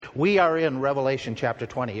We are in Revelation chapter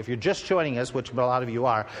 20. If you're just joining us, which a lot of you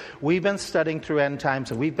are, we've been studying through end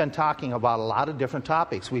times, and we've been talking about a lot of different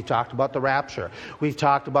topics. We've talked about the rapture. We've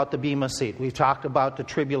talked about the Bema seat. We've talked about the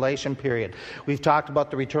tribulation period. We've talked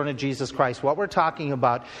about the return of Jesus Christ. What we're talking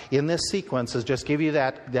about in this sequence is just give you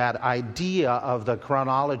that idea of the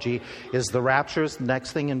chronology. Is the rapture is the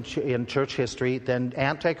next thing in church history. Then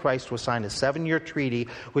Antichrist will sign a 7-year treaty,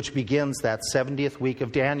 which begins that 70th week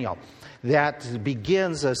of Daniel. That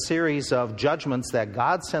begins a series of judgments that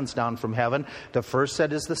God sends down from heaven. The first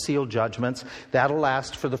set is the seal judgments. That'll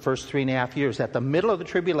last for the first 3.5 years. At the middle of the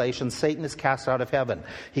tribulation, Satan is cast out of heaven.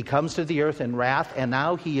 He comes to the earth in wrath, and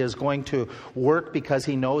now he is going to work because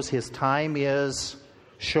he knows his time is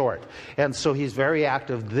short. And so he's very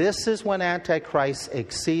active. This is when Antichrist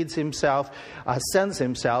ascends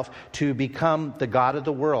himself to become the God of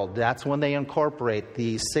the world. That's when they incorporate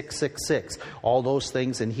the 666, all those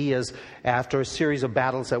things. And he is, after a series of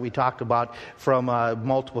battles that we talked about from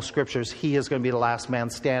multiple scriptures, he is going to be the last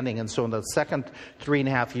man standing. And so in the second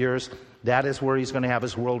 3.5 years, that is where he's going to have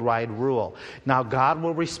his worldwide rule. Now, God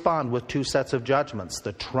will respond with 2 sets of judgments,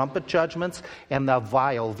 the trumpet judgments and the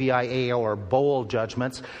vial, V-I-A-L, or bowl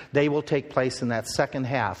judgments. They will take place in that second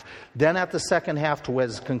half. Then at the second half,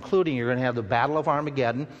 towards concluding, you're going to have the Battle of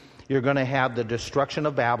Armageddon. You're going to have the destruction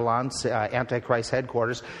of Babylon, Antichrist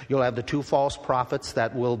headquarters. You'll have the 2 false prophets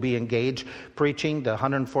that will be engaged preaching. The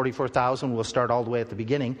 144,000 will start all the way at the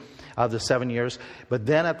beginning of the 7 years. But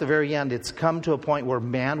then at the very end, it's come to a point where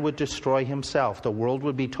man would destroy himself. The world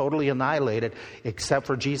would be totally annihilated, except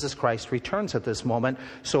for Jesus Christ returns at this moment,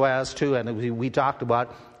 so as to, and we talked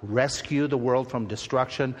about, rescue the world from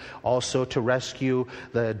destruction, also to rescue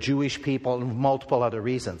the Jewish people, and multiple other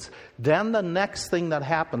reasons. Then the next thing that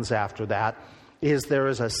happens after that is there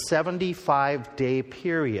is a 75-day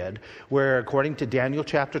period where, according to Daniel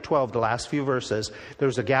chapter 12, the last few verses,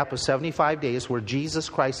 there's a gap of 75 days where Jesus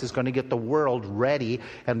Christ is going to get the world ready,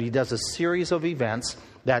 and he does a series of events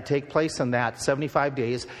that take place in that 75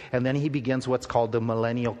 days, and then he begins what's called the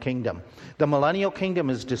millennial kingdom. The millennial kingdom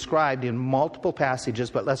is described in multiple passages,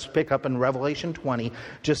 but let's pick up in Revelation 20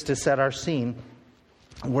 just to set our scene,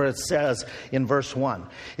 where it says in verse 1,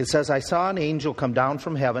 it says, I saw an angel come down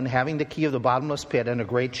from heaven, having the key of the bottomless pit and a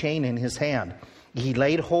great chain in his hand. He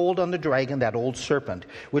laid hold on the dragon, that old serpent,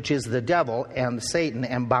 which is the devil and Satan,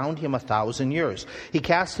 and bound him 1,000 years. He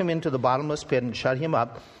cast him into the bottomless pit and shut him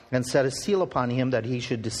up, and set a seal upon him, that he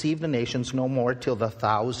should deceive the nations no more till the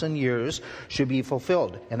 1,000 years should be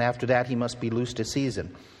fulfilled. And after that he must be loosed a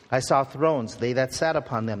season. I saw thrones, they that sat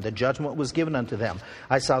upon them. The judgment was given unto them.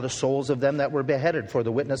 I saw the souls of them that were beheaded for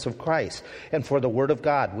the witness of Christ, and for the word of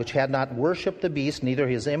God, which had not worshipped the beast, neither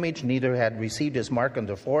his image, neither had received his mark on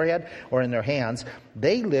their forehead or in their hands.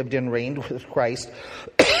 They lived and reigned with Christ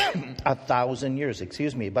 1,000 years.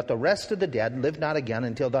 But the rest of the dead lived not again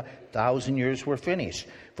until the 1,000 years were finished.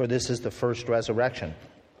 For this is the first resurrection.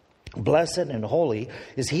 Blessed and holy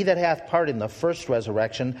is he that hath part in the first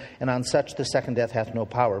resurrection, and on such the second death hath no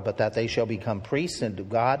power, but that they shall become priests unto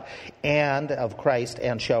God and of Christ,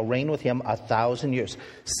 and shall reign with him 1,000 years.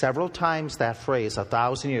 Several times that phrase,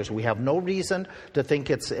 1,000 years. We have no reason to think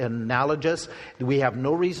it's analogous. We have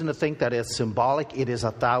no reason to think that it's symbolic. It is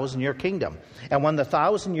a 1,000-year kingdom. And when the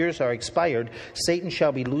 1,000 years are expired, Satan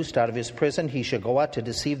shall be loosed out of his prison. He shall go out to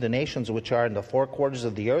deceive the nations which are in the 4 quarters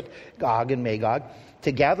of the earth, Gog and Magog,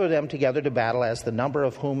 to gather them together to battle, as the number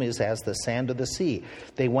of whom is as the sand of the sea.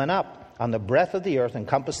 They went up on the breadth of the earth and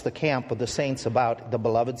compassed the camp of the saints about the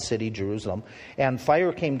beloved city Jerusalem. And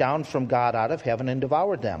fire came down from God out of heaven and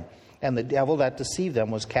devoured them. And the devil that deceived them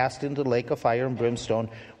was cast into the lake of fire and brimstone,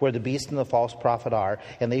 where the beast and the false prophet are,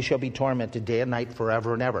 and they shall be tormented day and night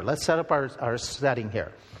forever and ever. Let's set up our setting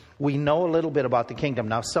here. We know a little bit about the kingdom.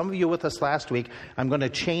 Now, some of you with us last week, I'm going to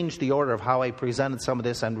change the order of how I presented some of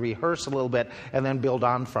this and rehearse a little bit and then build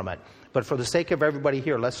on from it. But for the sake of everybody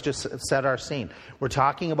here, let's just set our scene. We're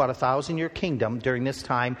talking about a 1,000-year kingdom during this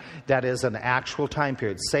time that is an actual time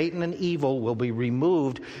period. Satan and evil will be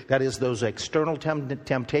removed. That is, those external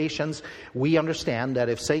temptations. We understand that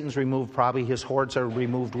if Satan's removed, probably his hordes are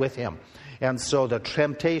removed with him. And so the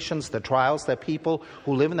temptations, the trials that people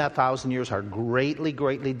who live in that 1,000 years are greatly,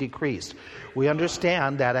 greatly decreased. We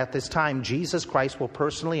understand that at this time, Jesus Christ will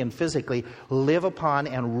personally and physically live upon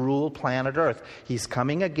and rule planet Earth. He's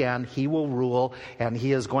coming again. He will rule, and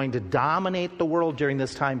he is going to dominate the world during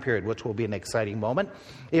this time period, which will be an exciting moment.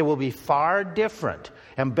 It will be far different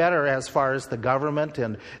and better as far as the government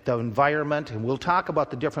and the environment, and we'll talk about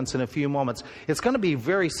the difference in a few moments. It's going to be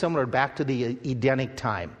very similar back to the Edenic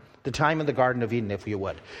time. The time in the Garden of Eden, if you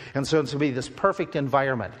would. And so it's going to be this perfect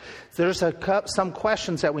environment. There's some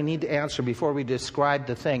questions that we need to answer before we describe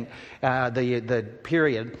the thing, the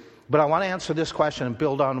period. But I want to answer this question and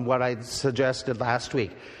build on what I suggested last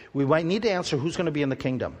week. We might need to answer who's going to be in the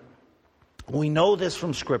kingdom. We know this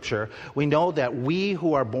from Scripture. We know that we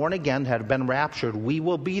who are born again have been raptured. We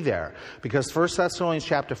will be there. Because 1 Thessalonians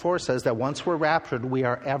chapter 4 says that once we're raptured, we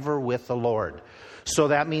are ever with the Lord. So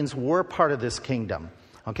that means we're part of this kingdom.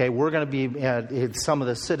 Okay, we're going to be some of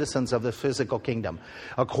the citizens of the physical kingdom.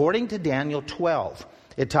 According to Daniel 12,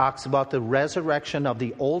 it talks about the resurrection of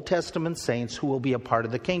the Old Testament saints who will be a part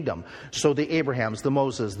of the kingdom. So the Abrahams, the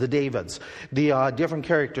Moses, the Davids, the different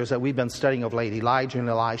characters that we've been studying of late, Elijah and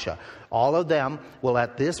Elisha, all of them will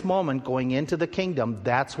at this moment going into the kingdom,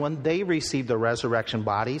 that's when they receive the resurrection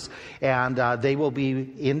bodies, and they will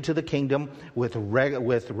be into the kingdom with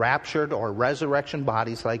raptured or resurrection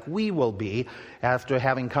bodies like we will be after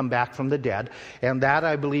having come back from the dead. And that,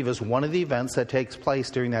 I believe, is one of the events that takes place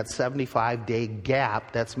during that 75-day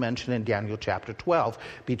gap that's mentioned in Daniel chapter 12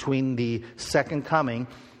 between the second coming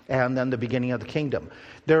and then the beginning of the kingdom.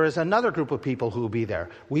 There is another group of people who will be there.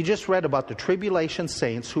 We just read about the tribulation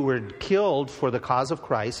saints who were killed for the cause of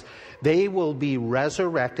Christ. They will be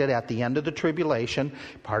resurrected at the end of the tribulation,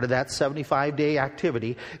 part of that 75-day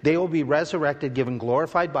activity. They will be resurrected, given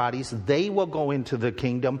glorified bodies. They will go into the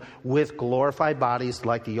kingdom with glorified bodies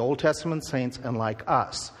like the Old Testament saints and like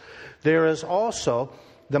us. There is also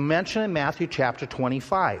the mention in Matthew chapter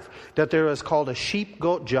 25 that there is called a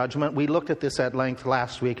sheep-goat judgment. We looked at this at length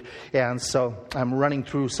last week, and so I'm running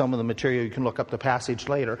through some of the material. You can look up the passage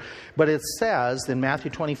later. But it says in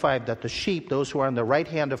Matthew 25 that the sheep, those who are on the right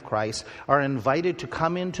hand of Christ, are invited to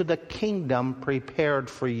come into the kingdom prepared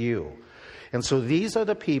for you. And so these are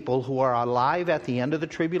the people who are alive at the end of the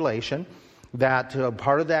tribulation, that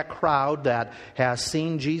part of that crowd that has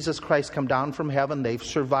seen Jesus Christ come down from heaven. They've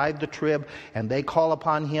survived the trib, and they call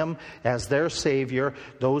upon Him as their Savior.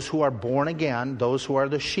 Those who are born again, those who are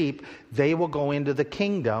the sheep, they will go into the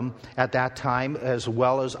kingdom at that time, as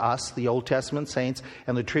well as us, the Old Testament saints,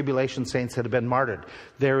 and the tribulation saints that have been martyred.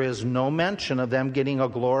 There is no mention of them getting a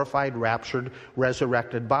glorified, raptured,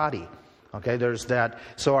 resurrected body. Okay, there's that.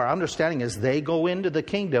 So our understanding is they go into the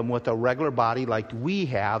kingdom with a regular body like we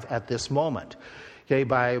have at this moment. Okay,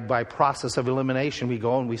 by process of elimination, we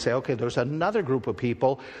go and we say, okay, there's another group of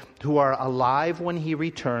people who are alive when He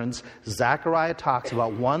returns. Zechariah talks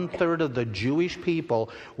about 1/3 of the Jewish people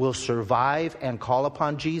will survive and call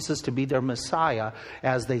upon Jesus to be their Messiah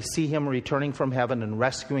as they see Him returning from heaven and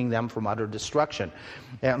rescuing them from utter destruction.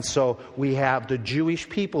 And so we have the Jewish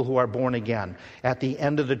people who are born again at the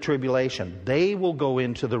end of the tribulation. They will go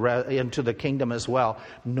into the kingdom as well.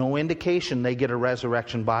 No indication they get a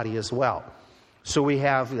resurrection body as well. So we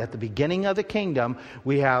have, at the beginning of the kingdom,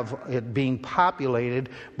 we have it being populated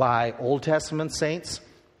by Old Testament saints,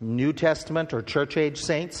 New Testament or church age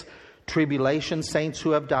saints, tribulation saints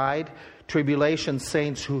who have died, tribulation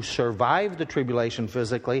saints who survived the tribulation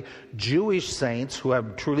physically, Jewish saints who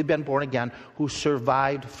have truly been born again, who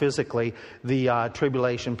survived physically the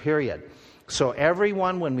tribulation period. So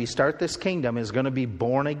everyone, when we start this kingdom, is going to be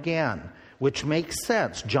born again, which makes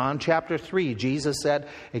sense. John chapter 3, Jesus said,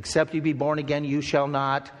 except you be born again, you shall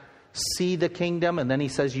not see the kingdom. And then He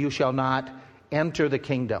says, you shall not enter the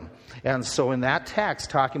kingdom. And so in that text,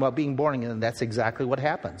 talking about being born again, that's exactly what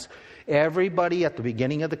happens. Everybody at the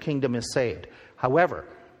beginning of the kingdom is saved. However,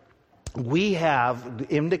 we have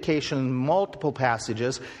indication in multiple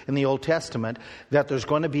passages in the Old Testament that there's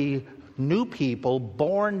going to be new people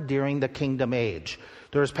born during the kingdom age.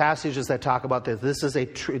 There's passages that talk about this. This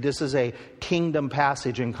is a kingdom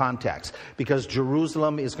passage in context, because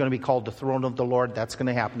Jerusalem is going to be called the throne of the Lord. That's going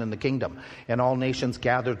to happen in the kingdom. And all nations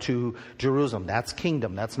gather to Jerusalem. That's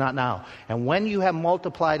kingdom. That's not now. And when you have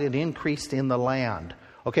multiplied and increased in the land.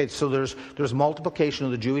 Okay, so there's multiplication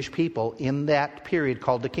of the Jewish people in that period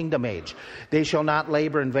called the kingdom age. They shall not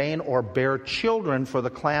labor in vain or bear children for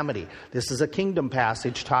the calamity. This is a kingdom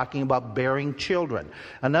passage talking about bearing children.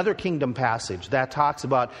 Another kingdom passage that talks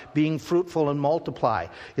about being fruitful and multiply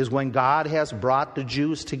is when God has brought the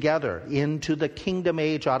Jews together into the kingdom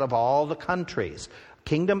age out of all the countries.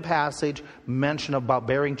 Kingdom passage, mention about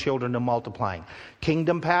bearing children and multiplying.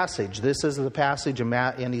 Kingdom passage, this is the passage in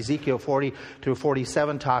Ezekiel 40 through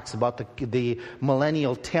 47, talks about the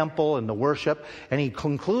millennial temple and the worship. And he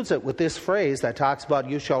concludes it with this phrase that talks about,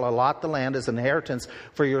 you shall allot the land as an inheritance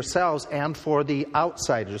for yourselves and for the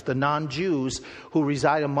outsiders, the non-Jews who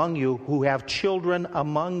reside among you, who have children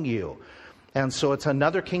among you. And so it's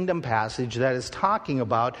another kingdom passage that is talking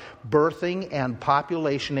about birthing and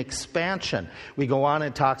population expansion. We go on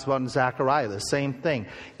and it talks about in Zechariah the same thing,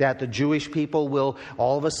 that the Jewish people will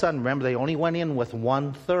all of a sudden, remember they only went in with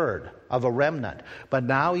 1/3 of a remnant. But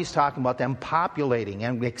now he's talking about them populating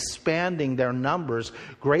and expanding their numbers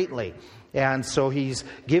greatly. And so he's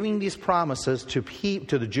giving these promises to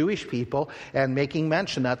the Jewish people and making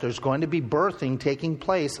mention that there's going to be birthing taking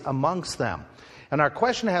place amongst them. And our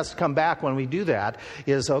question has to come back when we do that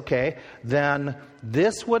is, okay, then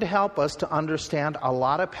this would help us to understand a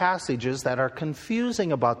lot of passages that are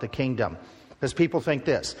confusing about the kingdom. Because people think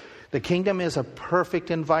this: the kingdom is a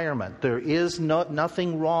perfect environment. There is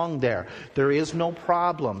nothing wrong there. There is no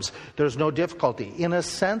problems. There's no difficulty. In a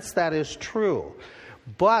sense, that is true.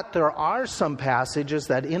 But there are some passages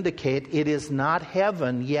that indicate it is not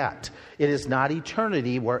heaven yet. It is not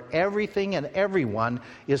eternity where everything and everyone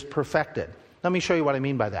is perfected. Let me show you what I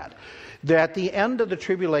mean by that. That at the end of the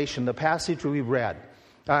tribulation, the passage we read,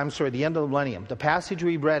 the end of the millennium, the passage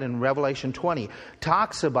we read in Revelation 20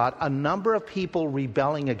 talks about a number of people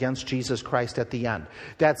rebelling against Jesus Christ at the end.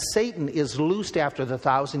 That Satan is loosed after the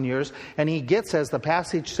 1,000 years, and he gets, as the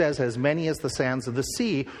passage says, as many as the sands of the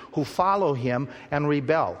sea who follow him and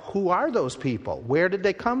rebel. Who are those people? Where did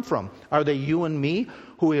they come from? Are they you and me,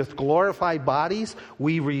 who with glorified bodies,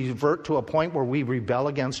 we revert to a point where we rebel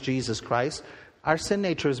against Jesus Christ? Our sin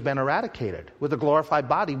nature has been eradicated. With a glorified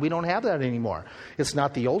body, we don't have that anymore. It's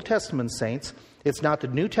not the Old Testament saints. It's not the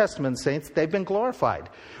New Testament saints. They've been glorified.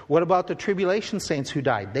 What about the tribulation saints who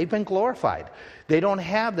died? They've been glorified. They don't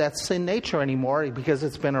have that sin nature anymore because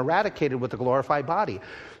it's been eradicated with the glorified body.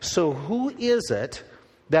 So who is it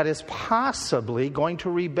that is possibly going to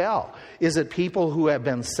rebel? Is it people who have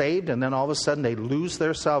been saved and then all of a sudden they lose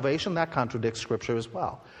their salvation? That contradicts Scripture as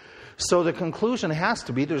well. So the conclusion has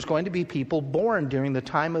to be there's going to be people born during the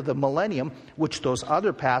time of the millennium, which those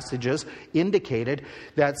other passages indicated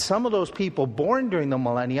that some of those people born during the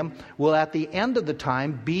millennium will at the end of the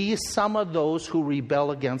time be some of those who rebel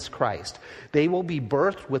against Christ. They will be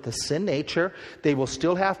birthed with a sin nature. They will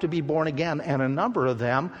still have to be born again, and a number of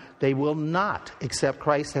them, they will not accept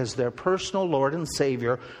Christ as their personal Lord and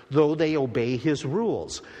Savior, though they obey His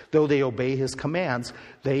rules, though they obey His commands.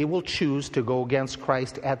 They will choose to go against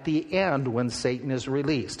Christ at the end when Satan is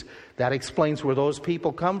released. That explains where those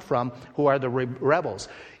people come from who are the rebels.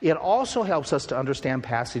 It also helps us to understand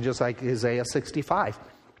passages like Isaiah 65.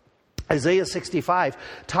 Isaiah 65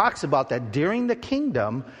 talks about that during the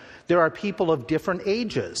kingdom, there are people of different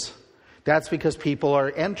ages. That's because people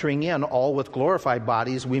are entering in all with glorified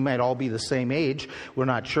bodies. We might all be the same age. We're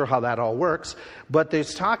not sure how that all works. But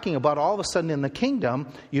there's talking about all of a sudden in the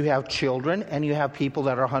kingdom, you have children and you have people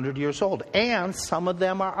that are 100 years old. And some of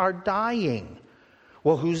them are dying.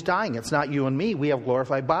 Well, who's dying? It's not you and me. We have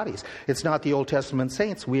glorified bodies. It's not the Old Testament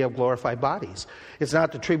saints. We have glorified bodies. It's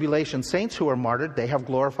not the tribulation saints who are martyred. They have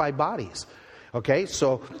glorified bodies. Okay,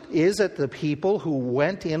 so is it the people who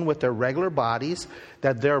went in with their regular bodies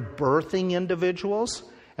that they're birthing individuals?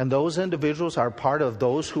 And those individuals are part of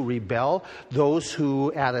those who rebel, those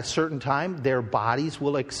who at a certain time their bodies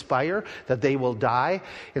will expire, that they will die.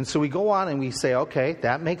 And so we go on and we say, okay,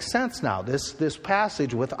 that makes sense now. This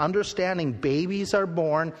passage with understanding babies are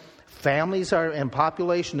born, families are, and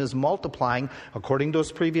population is multiplying, according to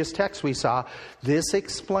those previous texts we saw. This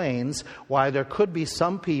explains why there could be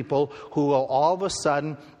some people who will all of a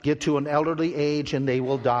sudden get to an elderly age and they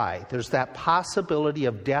will die. There's that possibility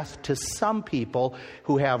of death to some people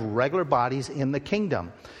who have regular bodies in the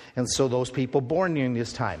kingdom. And so those people born during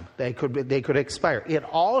this time, they could expire. It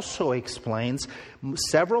also explains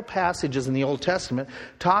several passages in the Old Testament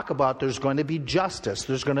talk about there's going to be justice.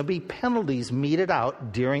 There's going to be penalties meted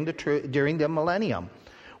out during the millennium.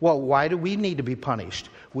 Well, why do we need to be punished?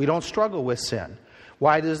 We don't struggle with sin.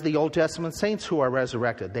 Why does the Old Testament saints who are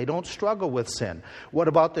resurrected? They don't struggle with sin. What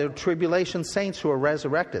about the tribulation saints who are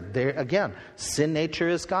resurrected? Again, sin nature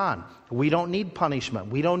is gone. We don't need punishment.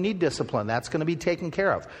 We don't need discipline. That's going to be taken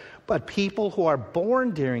care of. But people who are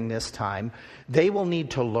born during this time, they will need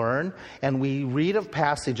to learn. And we read of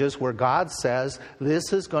passages where God says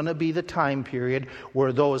this is going to be the time period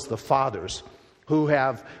where the fathers, who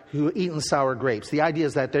eaten sour grapes. The idea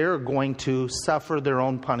is that they're going to suffer their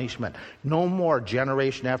own punishment. No more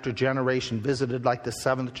generation after generation visited like the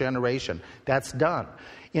seventh generation. That's done.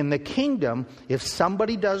 In the kingdom, if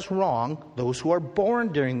somebody does wrong, those who are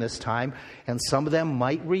born during this time, and some of them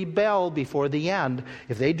might rebel before the end,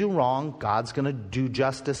 if they do wrong, God's going to do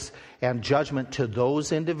justice and judgment to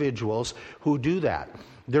those individuals who do that.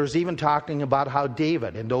 There's even talking about how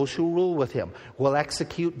David and those who rule with him will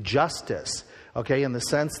execute justice Okay, in the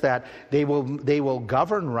sense that they will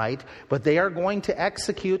govern right, but they are going to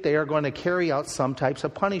execute, they are going to carry out some types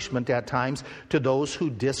of punishment at times to those who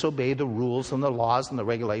disobey the rules and the laws and the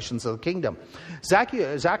regulations of the kingdom.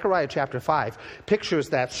 Zechariah chapter 5 pictures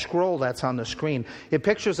that scroll that's on the screen. It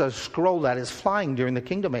pictures a scroll that is flying during the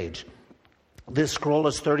kingdom age. This scroll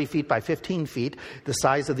is 30 feet by 15 feet, the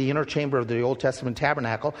size of the inner chamber of the Old Testament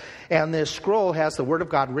tabernacle, and this scroll has the Word of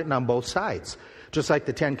God written on both sides. Just like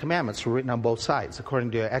the Ten Commandments were written on both sides,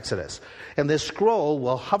 according to Exodus. And this scroll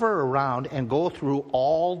will hover around and go through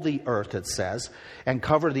all the earth, it says, and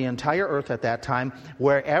cover the entire earth at that time,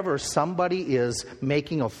 wherever somebody is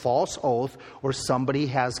making a false oath or somebody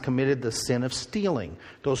has committed the sin of stealing.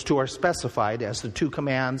 Those two are specified as the two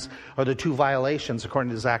commands or the two violations,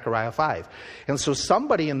 according to Zechariah 5. And so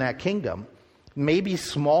somebody in that kingdom, maybe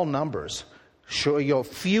small numbers, sure,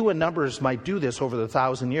 few in numbers might do this over the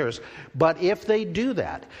 1,000 years, but if they do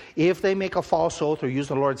that, if they make a false oath or use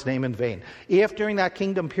the Lord's name in vain, if during that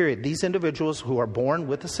kingdom period, these individuals who are born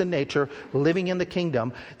with the sin nature, living in the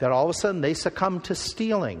kingdom, that all of a sudden they succumb to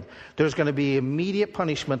stealing, there's going to be immediate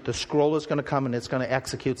punishment. The scroll is going to come and it's going to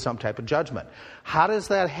execute some type of judgment. How does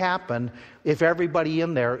that happen if everybody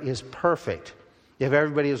in there is perfect? If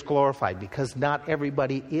everybody is glorified, because not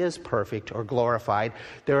everybody is perfect or glorified.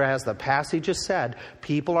 There, as the passage has said,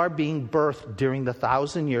 people are being birthed during the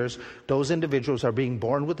 1,000 years. Those individuals are being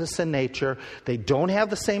born with the sin nature. They don't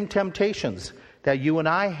have the same temptations that you and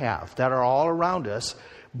I have, that are all around us,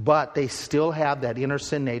 but they still have that inner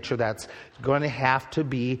sin nature that's going to have to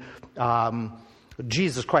be,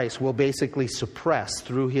 Jesus Christ will basically suppress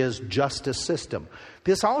through his justice system.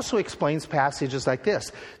 This also explains passages like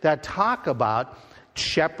this that talk about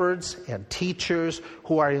shepherds and teachers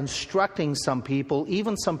who are instructing some people,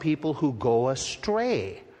 even some people who go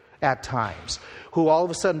astray at times, who all of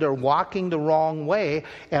a sudden are walking the wrong way,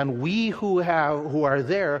 and we who are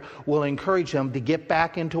there will encourage them to get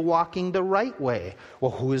back into walking the right way.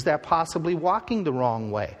 Well, who is that possibly walking the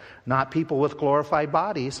wrong way? Not people with glorified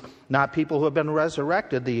bodies, not people who have been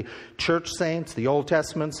resurrected, the church saints, the Old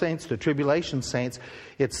Testament saints, the tribulation saints.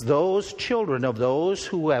 It's those children of those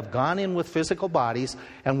who have gone in with physical bodies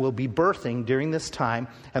and will be birthing during this time,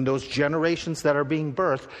 and those generations that are being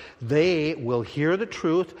birthed, they will hear the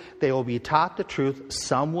truth, they will be taught the truth.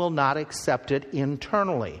 Some will not accept it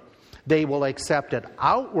internally. They will accept it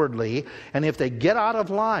outwardly, and if they get out of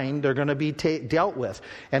line, they're going to be dealt with.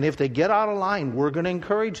 And if they get out of line, we're going to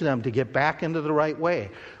encourage them to get back into the right way.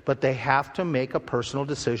 But they have to make a personal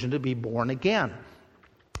decision to be born again.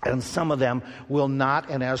 And some of them will not,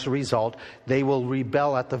 and as a result, they will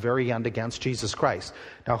rebel at the very end against Jesus Christ.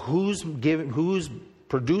 Now, who's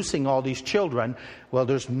producing all these children? Well,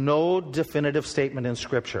 there's no definitive statement in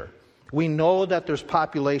Scripture. We know that there's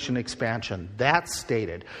population expansion. That's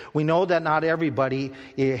stated. We know that not everybody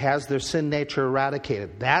has their sin nature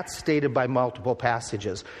eradicated. That's stated by multiple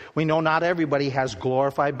passages. We know not everybody has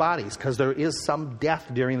glorified bodies because there is some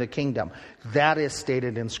death during the kingdom. That is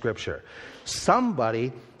stated in Scripture.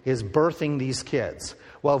 Somebody is birthing these kids.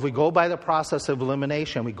 Well, if we go by the process of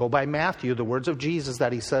elimination, we go by Matthew, the words of Jesus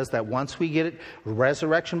that he says that once we get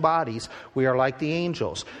resurrection bodies, we are like the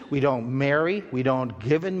angels. We don't marry, we don't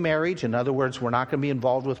give in marriage. In other words, we're not going to be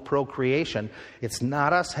involved with procreation. It's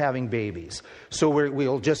not us having babies. So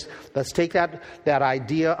let's take that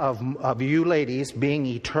idea of you ladies being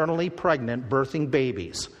eternally pregnant, birthing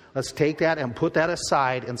babies. Let's take that and put that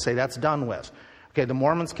aside and say that's done with. Okay, the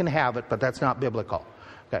Mormons can have it, but that's not biblical.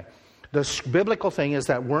 Okay. The biblical thing is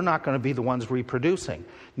that we're not going to be the ones reproducing.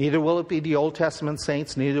 Neither will it be the Old Testament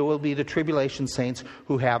saints, neither will it be the tribulation saints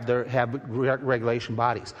who have resurrection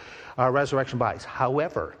bodies.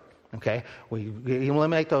 However, okay, we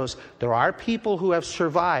eliminate those. There are people who have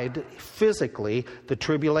survived physically the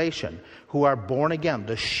tribulation, who are born again.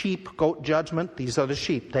 The sheep goat judgment, these are the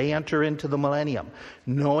sheep. They enter into the millennium.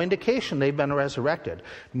 No indication they've been resurrected.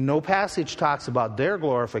 No passage talks about their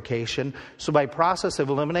glorification. So by process of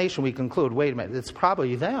elimination, we conclude, wait a minute, it's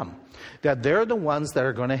probably them. That they're the ones that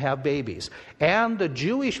are going to have babies. And the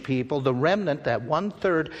Jewish people, the remnant, that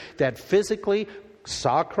 1/3 that physically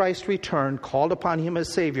saw Christ return, called upon him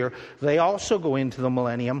as Savior, they also go into the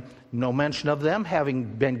millennium. No mention of them having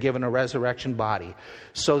been given a resurrection body.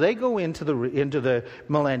 So they go into the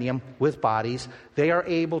millennium with bodies. They are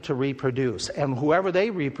able to reproduce. And whoever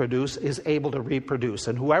they reproduce is able to reproduce.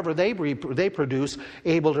 And whoever they produce,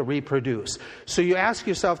 able to reproduce. So you ask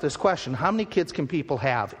yourself this question, how many kids can people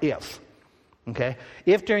have if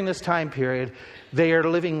If during this time period they are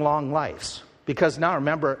living long lives? Because now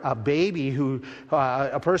remember, a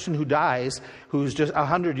person who dies, who's just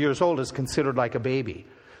 100 years old, is considered like a baby.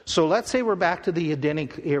 So let's say we're back to the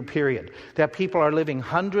Edenic period, that people are living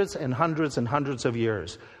hundreds and hundreds and hundreds of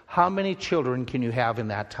years. How many children can you have in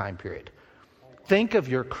that time period? Think of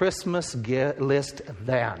your Christmas list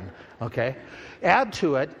then, okay? Add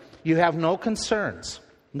to it, you have no concerns.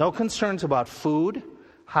 No concerns about food,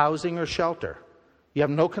 housing, or shelter. You have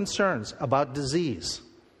no concerns about disease.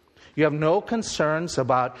 You have no concerns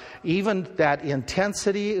about even that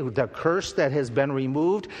intensity, the curse that has been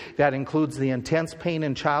removed, that includes the intense pain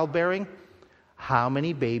in childbearing. How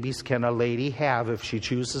many babies can a lady have if she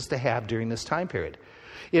chooses to have during this time period?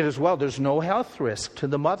 It is, well, there's no health risk to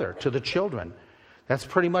the mother, to the children. That's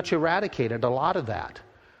pretty much eradicated a lot of that.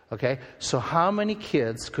 Okay, so how many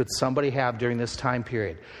kids could somebody have during this time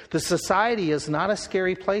period? The society is not a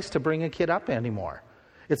scary place to bring a kid up anymore.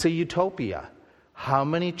 It's a utopia. How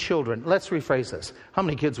many children, let's rephrase this, how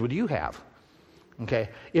many kids would you have, okay,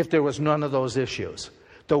 if there was none of those issues?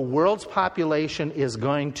 The world's population is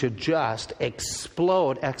going to just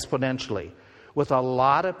explode exponentially with a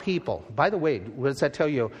lot of people. By the way, what does that tell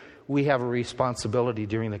you? We have a responsibility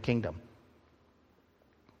during the kingdom.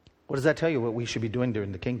 What does that tell you what we should be doing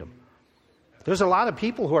during the kingdom? There's a lot of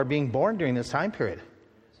people who are being born during this time period.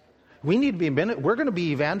 We need to be, we're going to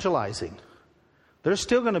be evangelizing. There's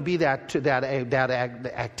still going to be that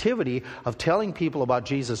activity of telling people about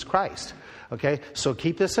Jesus Christ. Okay, so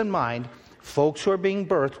keep this in mind. Folks who are being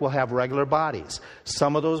birthed will have regular bodies.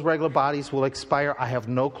 Some of those regular bodies will expire. I have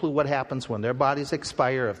no clue what happens when their bodies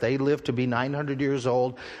expire. If they live to be 900 years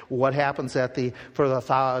old, what happens for the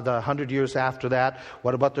 100 years after that?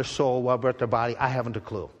 What about their soul? What about their body? I haven't a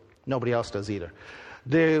clue. Nobody else does either.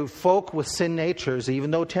 The folk with sin natures, even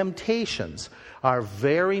though temptations are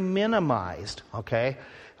very minimized, okay,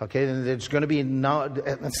 there's going to be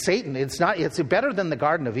Satan. It's better than the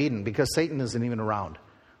Garden of Eden because Satan isn't even around,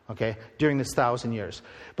 okay, during this 1,000 years.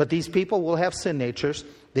 But these people will have sin natures.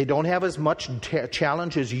 They don't have as much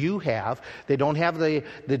challenge as you have. They don't have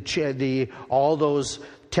all those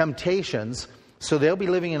temptations. So they'll be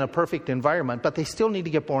living in a perfect environment, but they still need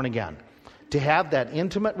to get born again. To have that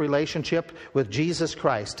intimate relationship with Jesus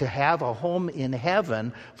Christ, to have a home in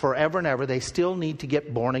heaven forever and ever, they still need to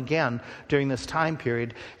get born again during this time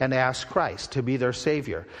period and ask Christ to be their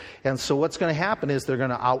Savior. And so what's going to happen is they're going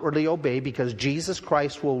to outwardly obey because Jesus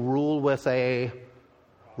Christ will rule with a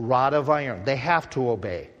rod of iron. They have to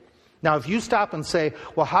obey. Now, if you stop and say,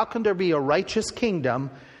 well, how can there be a righteous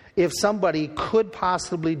kingdom if somebody could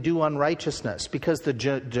possibly do unrighteousness? Because the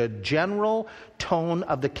general tone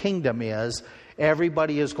of the kingdom is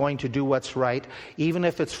everybody is going to do what's right, even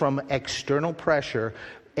if it's from external pressure.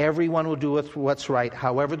 Everyone will do what's right.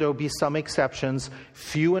 However, there will be some exceptions,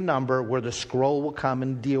 few in number, where the scroll will come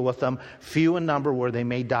and deal with them, few in number where they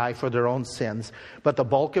may die for their own sins. But the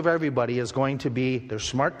bulk of everybody is going to be, they're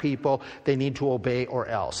smart people, they need to obey or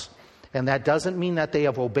else. And that doesn't mean that they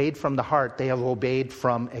have obeyed from the heart. They have obeyed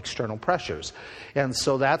from external pressures. And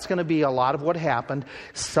so that's going to be a lot of what happened.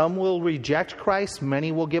 Some will reject Christ.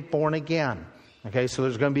 Many will get born again. Okay, so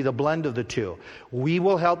there's going to be the blend of the two. We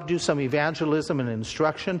will help do some evangelism and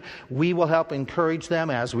instruction. We will help encourage them,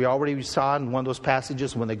 as we already saw in one of those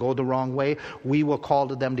passages, when they go the wrong way. We will call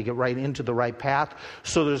to them to get right into the right path.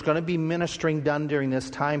 So there's going to be ministering done during this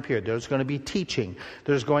time period. There's going to be teaching.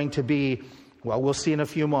 There's going to be, well, we'll see in a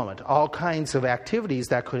few moments, all kinds of activities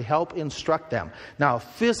that could help instruct them. Now,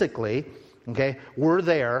 physically, okay, we're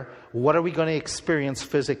there. What are we going to experience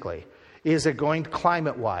physically? Is it going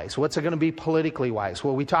climate-wise? What's it going to be politically-wise?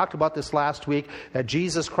 Well, we talked about this last week, that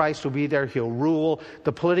Jesus Christ will be there. He'll rule.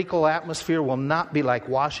 The political atmosphere will not be like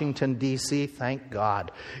Washington, D.C., thank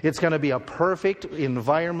God. It's going to be a perfect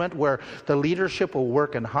environment where the leadership will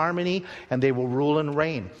work in harmony and they will rule and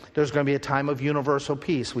reign. There's going to be a time of universal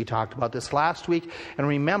peace. We talked about this last week. And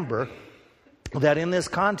remember that in this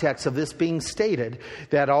context of this being stated,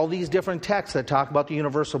 that all these different texts that talk about the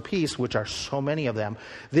universal peace, which are so many of them,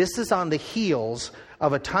 this is on the heels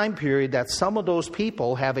of a time period that some of those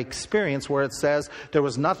people have experienced where it says there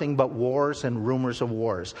was nothing but wars and rumors of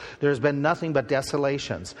wars. There's been nothing but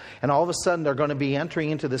desolations. And all of a sudden they're going to be entering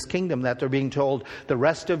into this kingdom that they're being told the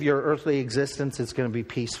rest of your earthly existence is going to be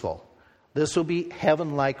peaceful. This will be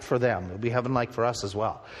heaven-like for them. It will be heaven-like for us as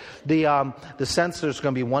well. The sense there's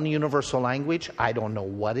going to be one universal language. I don't know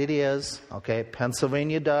what it is. Okay,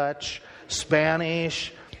 Pennsylvania Dutch,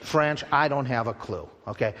 Spanish, French. I don't have a clue.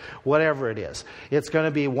 Okay, whatever it is. It's going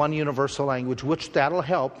to be one universal language, which that'll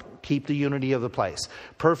help keep the unity of the place.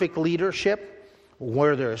 Perfect leadership,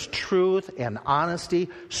 where there's truth and honesty,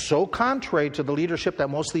 so contrary to the leadership that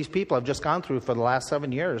most of these people have just gone through for the last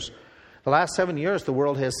 7 years. The last 7 years, the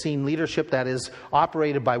world has seen leadership that is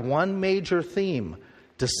operated by one major theme: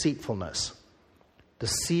 deceitfulness.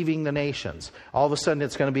 deceiving the nations. All of a sudden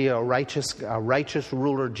it's going to be a righteous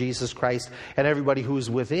ruler, Jesus Christ, and everybody who's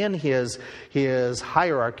within his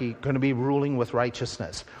hierarchy going to be ruling with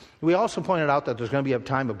righteousness. We also pointed out that there's going to be a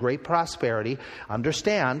time of great prosperity.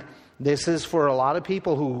 Understand, this is for a lot of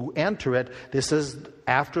people who enter it, this is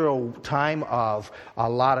after a time of a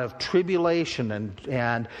lot of tribulation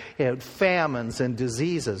and famines and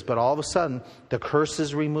diseases. But all of a sudden, the curse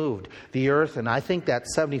is removed. The earth, and I think that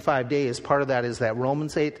 75 days, part of that is that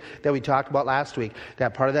Romans 8 that we talked about last week.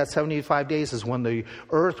 That part of that 75 days is when the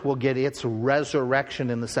earth will get its resurrection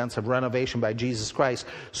in the sense of renovation by Jesus Christ.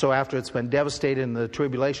 So after it's been devastated in the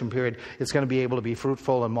tribulation period, it's going to be able to be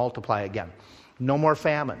fruitful and multiply again. No more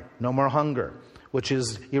famine, no more hunger, which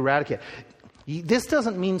is eradicated. This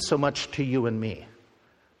doesn't mean so much to you and me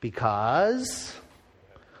because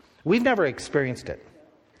we've never experienced it.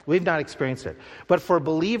 We've not experienced it. But for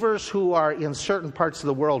believers who are in certain parts of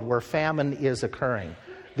the world where famine is occurring,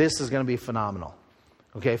 this is going to be phenomenal.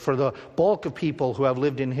 Okay, for the bulk of people who have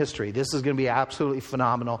lived in history, this is going to be absolutely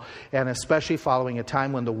phenomenal, and especially following a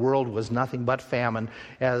time when the world was nothing but famine,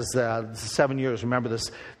 as 7 years, remember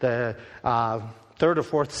this, the third or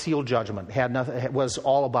fourth seal judgment was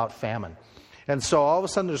all about famine. And so all of a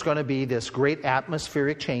sudden there's going to be this great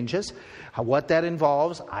atmospheric changes. What that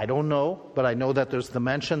involves, I don't know, but I know that there's the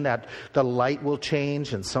mention that the light will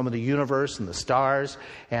change and some of the universe and the stars,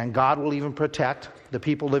 and God will even protect the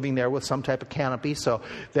people living there with some type of canopy so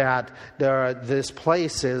that this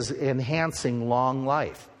place is enhancing long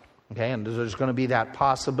life. Okay, and there's going to be that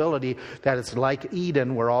possibility that it's like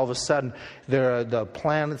Eden, where all of a sudden the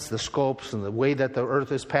planets, the scopes, and the way that the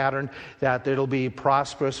earth is patterned, that it'll be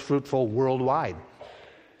prosperous, fruitful worldwide.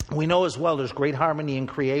 We know as well there's great harmony in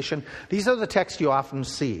creation. These are the texts you often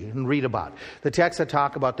see and read about. The texts that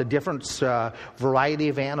talk about the different variety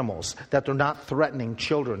of animals, that they're not threatening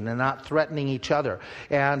children, they're not threatening each other.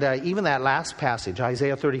 And even that last passage,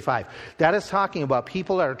 Isaiah 35, that is talking about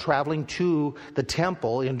people that are traveling to the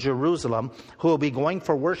temple in Jerusalem who will be going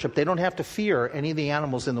for worship. They don't have to fear any of the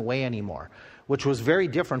animals in the way anymore, which was very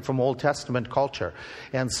different from Old Testament culture.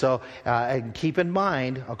 And so and keep in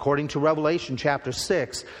mind, according to Revelation chapter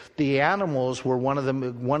 6, the animals were one of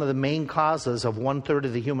the main causes of 1/3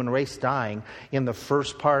 of the human race dying in the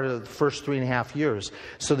first part of the first 3.5 years.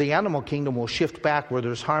 So the animal kingdom will shift back where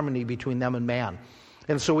there's harmony between them and man.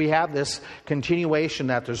 And so we have this continuation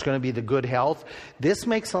that there's going to be the good health. This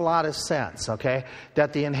makes a lot of sense, okay?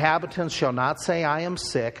 That the inhabitants shall not say, I am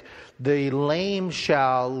sick. The lame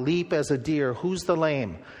shall leap as a deer. Who's the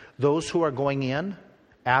lame? Those who are going in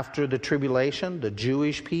after the tribulation, the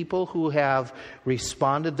Jewish people who have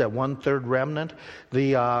responded, that 1/3 remnant,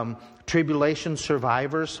 the tribulation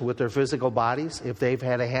survivors with their physical bodies, if they've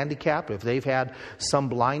had a handicap, if they've had some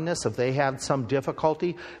blindness, if they had some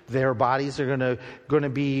difficulty, their bodies are going to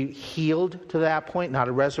be healed to that point. Not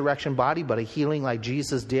a resurrection body, but a healing like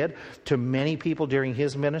Jesus did to many people during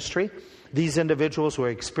his ministry. These individuals who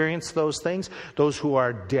experience those things, those who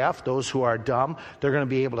are deaf, those who are dumb, they're going to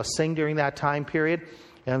be able to sing during that time period.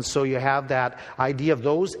 And so you have that idea of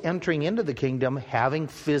those entering into the kingdom having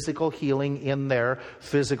physical healing in their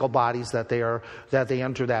physical bodies that they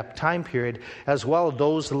enter that time period, as well as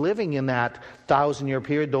those living in that 1,000-year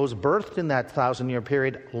period, those birthed in that 1,000-year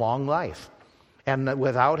period, long life. And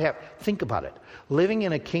think about it, living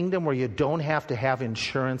in a kingdom where you don't have to have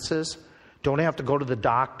insurances, don't have to go to the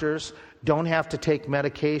doctors, don't have to take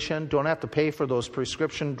medication, don't have to pay for those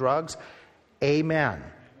prescription drugs. Amen.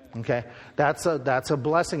 Okay, that's a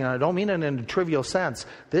blessing, and I don't mean it in a trivial sense.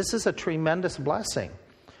 This is a tremendous blessing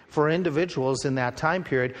for individuals in that time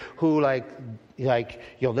period who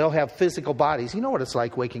they'll have physical bodies. You know what it's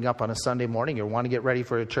like waking up on a Sunday morning. You want to get ready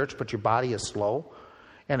for a church, but your body is slow,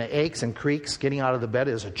 and it aches and creaks. Getting out of the bed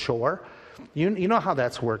is a chore. You know how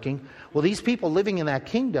that's working. Well, these people living in that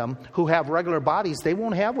kingdom who have regular bodies, they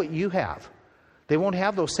won't have what you have. They won't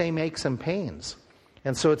have those same aches and pains.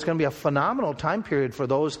 And so it's going to be a phenomenal time period for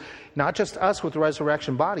those, not just us with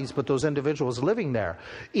resurrection bodies, but those individuals living there.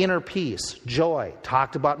 Inner peace, joy,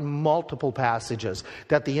 talked about in multiple passages,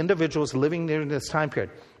 that the individuals living during this time period.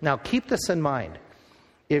 Now keep this in mind.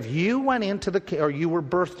 If you went into or you were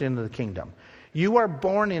birthed into the kingdom, you are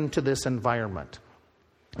born into this environment,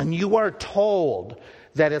 and you are told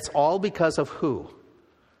that it's all because of who?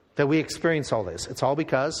 That we experience all this. It's all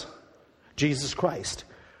because Jesus Christ.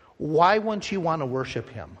 Why wouldn't you want to worship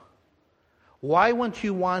him? Why wouldn't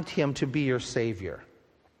you want him to be your Savior?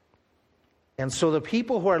 And so the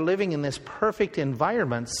people who are living in this perfect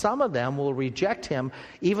environment, some of them will reject him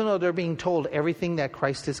even though they're being told everything that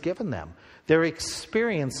Christ has given them. They're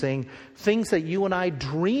experiencing things that you and I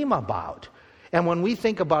dream about. And when we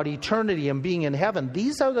think about eternity and being in heaven,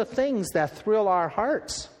 these are the things that thrill our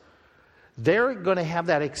hearts. They're going to have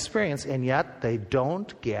that experience, and yet they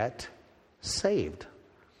don't get saved.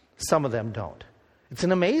 Some of them don't. It's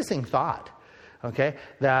an amazing thought, okay,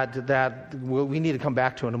 that we need to come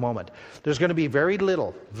back to in a moment. There's going to be very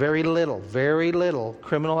little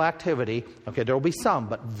criminal activity. Okay, there will be some,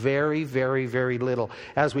 but very, very, very little,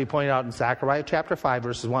 as we pointed out in Zechariah chapter 5,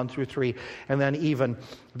 verses 1 through 3, and then even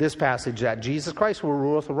this passage that Jesus Christ will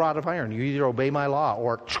rule with a rod of iron. You either obey my law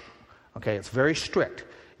or, okay, it's very strict.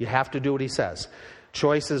 You have to do what he says.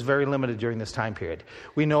 Choice is very limited during this time period.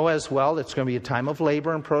 We know as well it's going to be a time of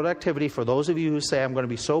labor and productivity. For those of you who say, I'm going to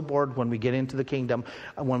be so bored when we get into the kingdom,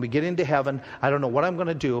 when we get into heaven, I don't know what I'm going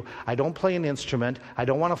to do. I don't play an instrument. I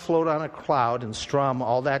don't want to float on a cloud and strum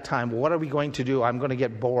all that time. What are we going to do? I'm going to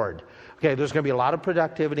get bored. Okay, there's going to be a lot of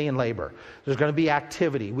productivity and labor. There's going to be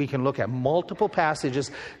activity. We can look at multiple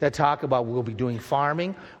passages that talk about we'll be doing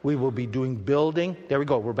farming, we will be doing building. There we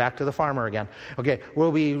go, we're back to the farmer again. Okay,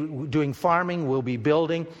 we'll be doing farming, we'll be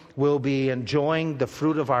building, we'll be enjoying the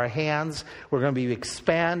fruit of our hands. We're going to be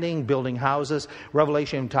expanding, building houses.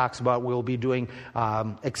 Revelation talks about we'll be doing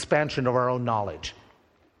expansion of our own knowledge.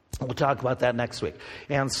 We'll talk about that next week.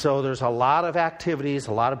 And so there's a lot of activities,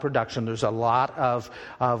 a lot of production. There's a lot of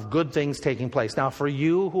good things taking place. Now, for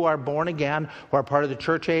you who are born again, who are part of the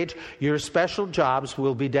church age, your special jobs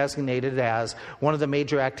will be designated as one of the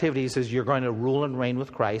major activities is you're going to rule and reign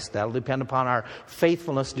with Christ. That'll depend upon our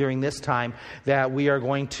faithfulness during this time that we are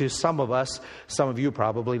going to, some of you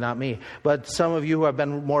probably, not me, but some of you who have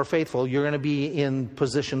been more faithful, you're going to be in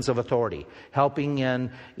positions of authority, helping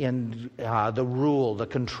in the rule, the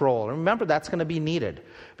control. And remember, that's going to be needed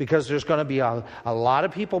because there's going to be a lot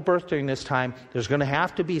of people birthed during this time. There's going to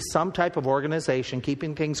have to be some type of organization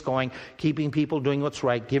keeping things going, keeping people doing what's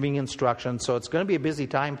right, giving instructions. So it's going to be a busy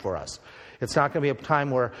time for us. It's not going to be a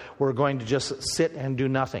time where we're going to just sit and do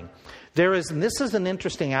nothing. And this is an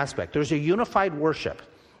interesting aspect. There's a unified worship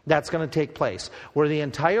that's going to take place where the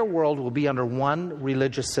entire world will be under one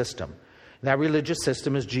religious system. That religious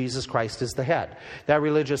system is Jesus Christ is the head. That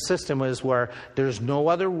religious system is where there's no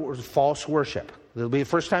other false worship. It'll be the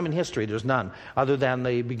first time in history there's none other than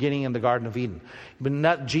the beginning in the Garden of Eden.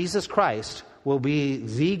 But Jesus Christ will be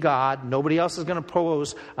the God. Nobody else is going to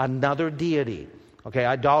pose another deity. Okay,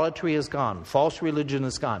 idolatry is gone. False religion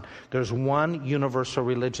is gone. There's one universal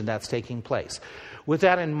religion that's taking place. With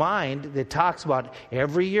that in mind, it talks about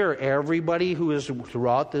every year, everybody who is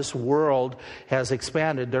throughout this world has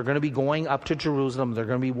expanded. They're going to be going up to Jerusalem. They're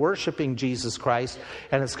going to be worshiping Jesus Christ.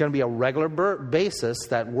 And it's going to be a regular basis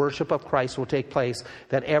that worship of Christ will take place,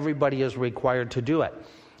 that everybody is required to do it.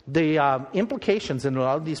 The implications in a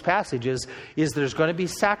lot of these passages is there's going to be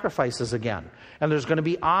sacrifices again. And there's going to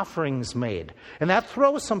be offerings made. And that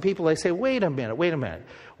throws some people, they say, wait a minute.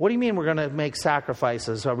 What do you mean we're going to make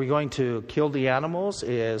sacrifices? Are we going to kill the animals?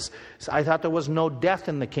 I thought there was no death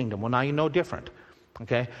in the kingdom. Well, now you know different.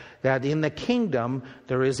 Okay? That in the kingdom,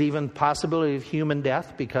 there is even possibility of human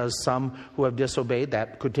death because some who have disobeyed,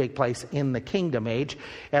 that could take place in the kingdom age,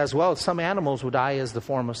 as well as some animals would die as the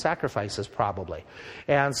form of sacrifices probably.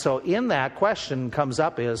 And so in that question comes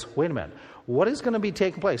up is, wait a minute, what is going to be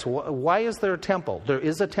taking place? Why is there a temple? There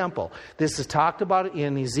is a temple. This is talked about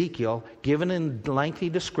in Ezekiel, given in lengthy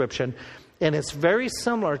description, and it's very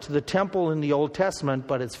similar to the temple in the Old Testament,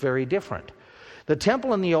 but it's very different. The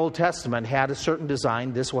temple in the Old Testament had a certain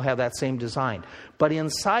design. This will have that same design. But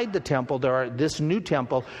inside the temple, this new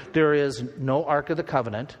temple, there is no Ark of the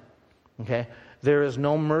Covenant. Okay? There is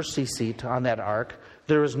no mercy seat on that ark.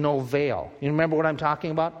 There is no veil. You remember what I'm talking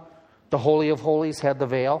about? The Holy of Holies had the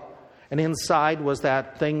veil. And inside was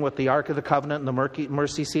that thing with the Ark of the Covenant and the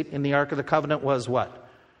mercy seat. In the Ark of the Covenant was what?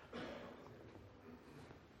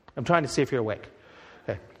 I'm trying to see if you're awake.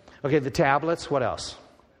 Okay, the tablets. What else?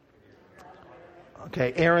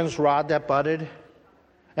 Okay, Aaron's rod that budded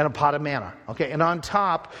and a pot of manna. Okay, and on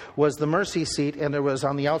top was the mercy seat, and there was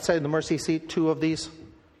on the outside of the mercy seat 2 of these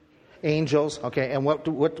angels. Okay, and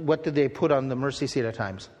what did they put on the mercy seat at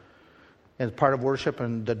times? As part of worship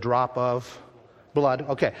and the drop of blood.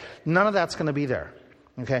 Okay, none of that's going to be there.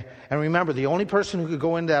 Okay, and remember, the only person who could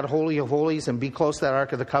go into that Holy of Holies and be close to that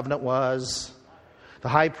Ark of the Covenant was the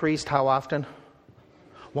high priest. How often?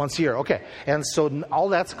 Once a year. Okay, and so all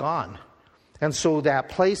that's gone. And so that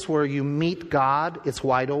place where you meet God, it's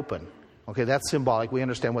wide open. Okay, that's symbolic. We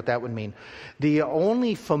understand what that would mean. The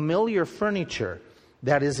only familiar furniture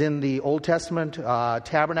that is in the Old Testament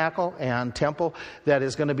tabernacle and temple that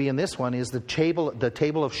is going to be in this one is the table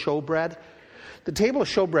of showbread. The table of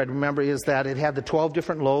showbread, remember, is that it had the 12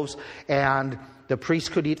 different loaves, and The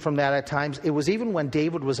priest could eat from that at times. It was even when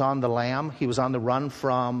David was on the lam, he was on the run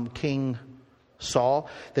from King Saul,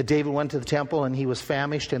 that David went to the temple and he was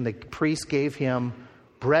famished, and the priest gave him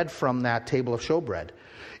bread from that table of showbread.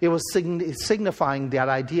 It was signifying that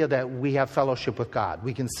idea that we have fellowship with God.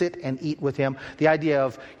 We can sit and eat with him. The idea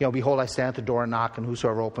of, behold, I stand at the door and knock, and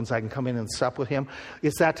whosoever opens, I can come in and sup with him.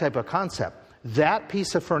 It's that type of concept. That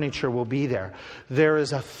piece of furniture will be there. There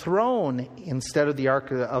is a throne instead of the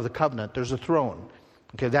Ark of the Covenant. There's a throne.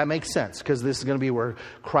 Okay, that makes sense, because this is going to be where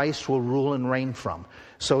Christ will rule and reign from.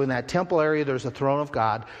 So in that temple area, there's a throne of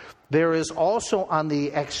God. There is also on the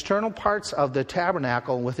external parts of the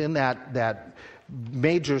tabernacle, within that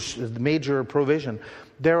major provision,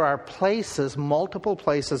 there are places, multiple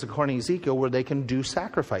places, according to Ezekiel, where they can do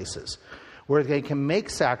sacrifices, where they can make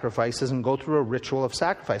sacrifices and go through a ritual of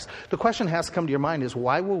sacrifice. The question has to come to your mind is,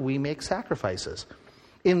 why will we make sacrifices?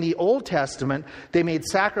 In the Old Testament, they made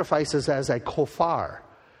sacrifices as a kofar,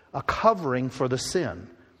 a covering for the sin.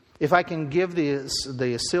 If I can give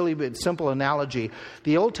the silly but simple analogy,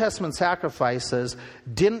 the Old Testament sacrifices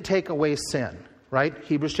didn't take away sin, right?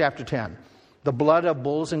 Hebrews chapter 10. The blood of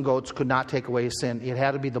bulls and goats could not take away sin. It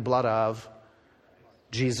had to be the blood of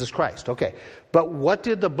Jesus Christ. Okay. But what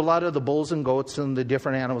did the blood of the bulls and goats and the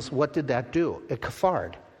different animals, what did that do? It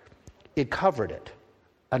kafared. It covered it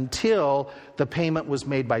until the payment was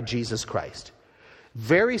made by Jesus Christ.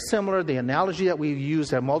 Very similar, the analogy that we've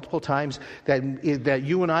used multiple times that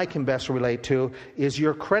you and I can best relate to is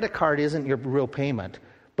your credit card isn't your real payment,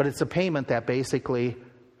 but it's a payment that basically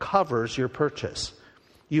covers your purchase.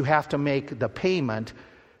 You have to make the payment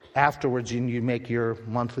afterwards, and you make your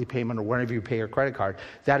monthly payment or whenever you pay your credit card.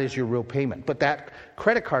 That is your real payment. But that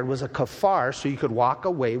credit card was a kafar, so you could walk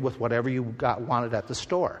away with whatever you wanted at the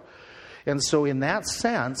store. And so in that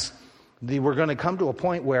sense, we're going to come to a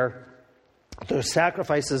point where the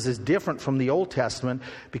sacrifices is different from the Old Testament,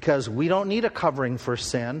 because we don't need a covering for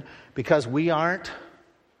sin, because we aren't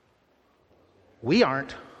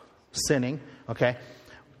sinning, okay?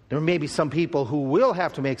 There may be some people who will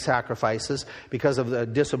have to make sacrifices because of the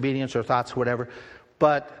disobedience or thoughts or whatever,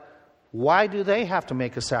 but why do they have to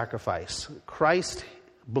make a sacrifice? Christ's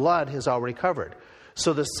blood has already covered.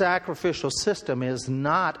 So the sacrificial system is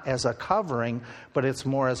not as a covering, but it's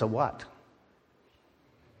more as a what?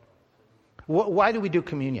 Why do we do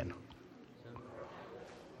communion?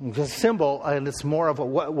 The symbol, and it's more of a,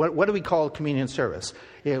 what do we call a communion service?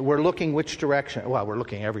 We're looking which direction? Well, we're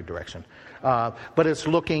looking every direction. But it's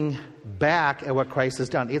looking back at what Christ has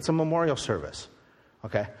done. It's a memorial service.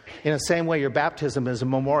 Okay? In the same way, your baptism is a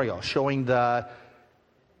memorial, showing the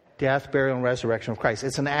death, burial, and resurrection of Christ.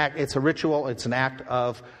 It's an act, it's a ritual, it's an act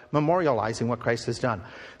of memorializing what Christ has done.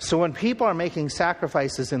 So when people are making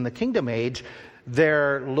sacrifices in the kingdom age,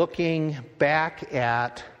 they're looking back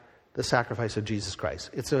at the sacrifice of Jesus Christ.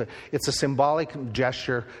 It's a symbolic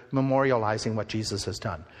gesture memorializing what Jesus has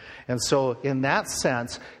done. And so in that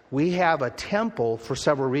sense, we have a temple for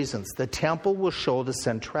several reasons. The temple will show the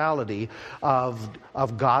centrality of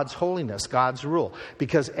God's holiness, God's rule.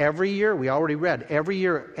 Because every year, we already read, every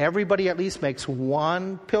year, everybody at least makes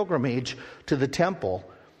one pilgrimage to the temple,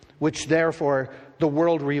 which therefore the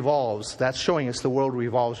world revolves. That's showing us the world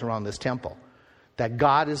revolves around this temple. That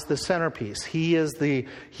God is the centerpiece. He is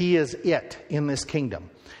it in this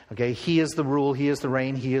kingdom. Okay, He is the rule, He is the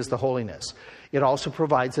reign, He is the holiness. It also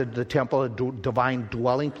provides the temple a divine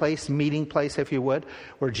dwelling place, meeting place, if you would,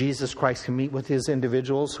 where Jesus Christ can meet with His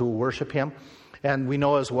individuals who worship Him. And we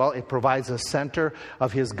know as well, it provides a center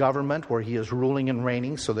of His government where He is ruling and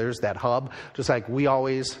reigning. So there's that hub. Just like we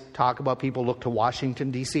always talk about, people look to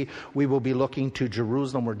Washington, D.C., we will be looking to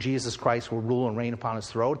Jerusalem where Jesus Christ will rule and reign upon His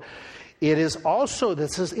throne. It is also,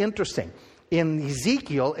 this is interesting, in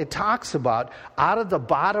Ezekiel, it talks about out of the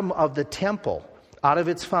bottom of the temple, out of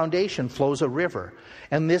its foundation flows a river.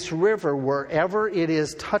 And this river, wherever it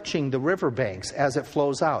is touching the riverbanks as it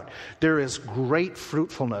flows out, there is great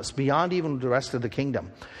fruitfulness beyond even the rest of the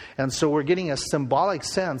kingdom. And so we're getting a symbolic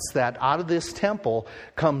sense that out of this temple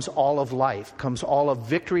comes all of life, comes all of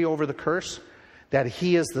victory over the curse, that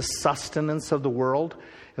He is the sustenance of the world.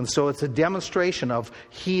 And so it's a demonstration of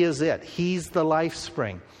He is it. He's the life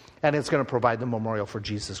spring. And it's going to provide the memorial for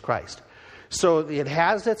Jesus Christ. So it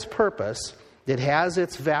has its purpose. It has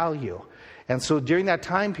its value. And so during that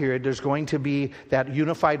time period, there's going to be that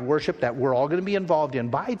unified worship that we're all going to be involved in.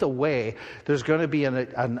 By the way, there's going to be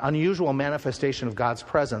an unusual manifestation of God's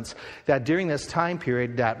presence that during this time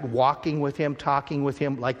period, that walking with Him, talking with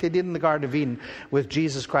Him, like they did in the Garden of Eden with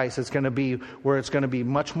Jesus Christ, it's going to be where it's going to be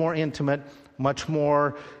much more intimate, much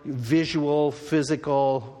more visual,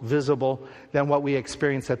 physical, visible than what we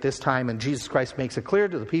experience at this time. And Jesus Christ makes it clear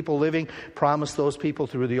to the people living, promised those people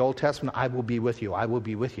through the Old Testament, I will be with you, I will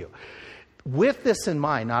be with you. With this in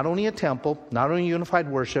mind, not only a temple, not only unified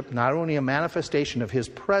worship, not only a manifestation of His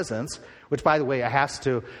presence, which, by the way, has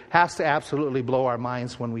to absolutely blow our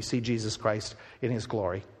minds when we see Jesus Christ in His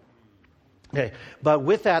glory. Okay, but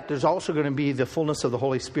with that, there's also going to be the fullness of the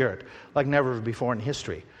Holy Spirit, like never before in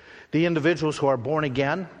history. The individuals who are born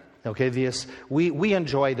again, okay, we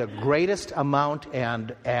enjoy the greatest amount,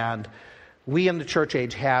 and we in the church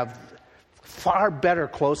age have far better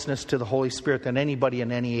closeness to the Holy Spirit than anybody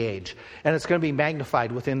in any age. And it's going to be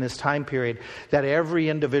magnified within this time period that every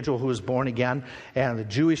individual who is born again, and the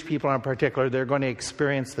Jewish people in particular, they're going to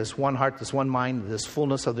experience this one heart, this one mind, this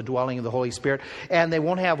fullness of the dwelling of the Holy Spirit. And they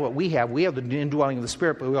won't have what we have. We have the indwelling of the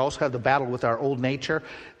Spirit, but we also have the battle with our old nature.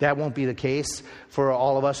 That won't be the case for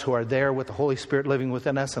all of us who are there with the Holy Spirit living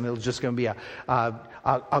within us, and it's just going to be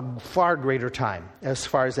a far greater time as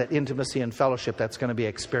far as that intimacy and fellowship that's going to be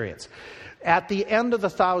experienced. At the end of the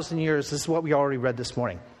 1,000 years, this is what we already read this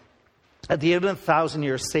morning. At the end of the 1,000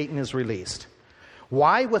 years, Satan is released.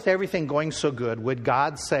 Why, with everything going so good, would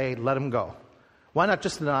God say, let him go? Why not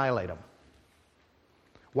just annihilate him?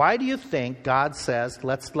 Why do you think God says,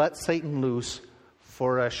 let's let Satan loose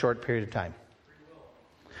for a short period of time?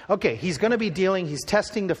 Okay, he's going to be he's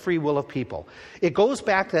testing the free will of people. It goes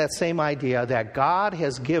back to that same idea that God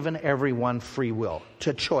has given everyone free will,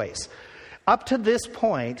 to choice. Up to this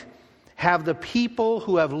point, have the people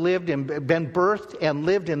who have lived and been birthed and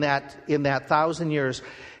lived in that 1,000 years,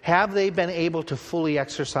 have they been able to fully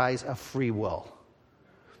exercise a free will?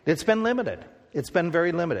 It's been limited. It's been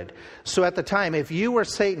very limited. So at the time, if you were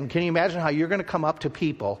Satan, can you imagine how you're going to come up to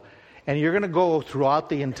people and you're going to go throughout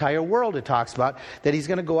the entire world, it talks about, that he's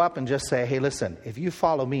going to go up and just say, hey, listen, if you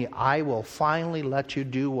follow me, I will finally let you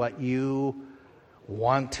do what you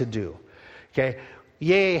want to do. Okay?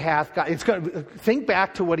 Yea, hath God. It's going to think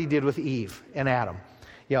back to what he did with Eve and Adam.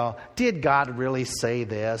 You know, did God really say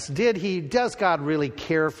this? Does God really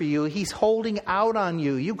care for you? He's holding out on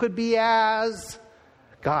you. You could be as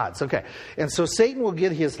God's. Okay. And so Satan will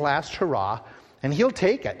get his last hurrah, and he'll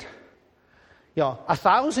take it. You know,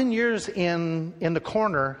 1,000 years in the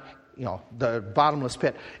corner, you know, the bottomless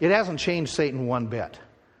pit, it hasn't changed Satan one bit.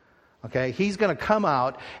 Okay, he's going to come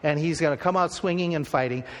out, and he's going to come out swinging and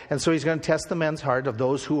fighting, and so he's going to test the men's heart of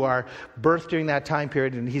those who are birthed during that time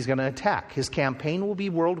period, and he's going to attack. His campaign will be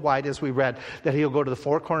worldwide, as we read, that he'll go to the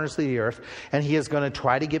four corners of the earth, and he is going to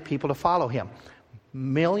try to get people to follow him.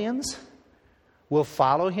 Millions will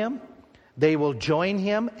follow him. They will join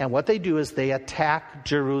him, and what they do is they attack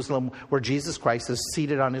Jerusalem, where Jesus Christ is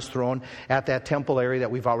seated on his throne at that temple area that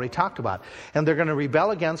we've already talked about. And they're going to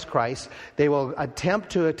rebel against Christ. They will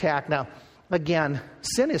attempt to attack. Now, again,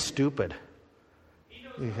 sin is stupid.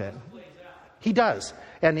 He does.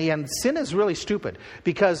 And sin is really stupid,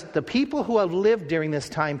 because the people who have lived during this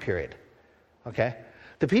time period, okay,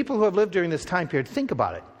 the people who have lived during this time period, think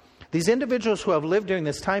about it. These individuals who have lived during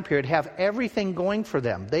this time period have everything going for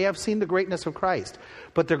them. They have seen the greatness of Christ,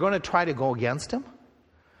 but they're going to try to go against him.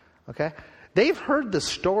 Okay? They've heard the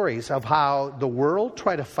stories of how the world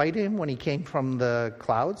tried to fight him when he came from the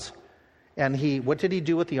clouds. And what did he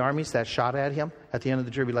do with the armies that shot at him at the end of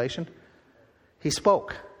the tribulation? He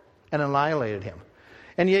spoke and annihilated him.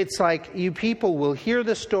 And it's like, you people will hear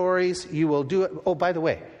the stories, you will do it. Oh, by the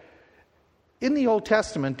way, in the Old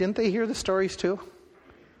Testament, didn't they hear the stories too?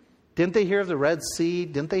 Didn't they hear of the Red Sea?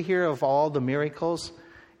 Didn't they hear of all the miracles?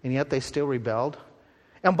 And yet they still rebelled.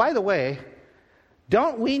 And by the way,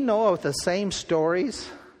 don't we know of the same stories?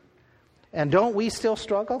 And don't we still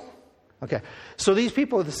struggle? Okay, so these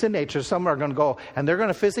people with the sin nature, some are going to go and they're going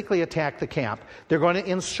to physically attack the camp. They're going to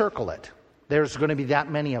encircle it. There's going to be that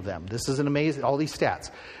many of them. This is an amazing, all these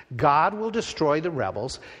stats. God will destroy the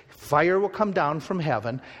rebels. Fire will come down from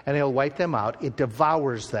heaven and he'll wipe them out. It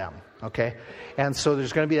devours them. Okay? And so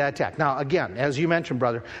there's going to be that attack. Now, again, as you mentioned,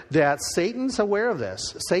 brother, that Satan's aware of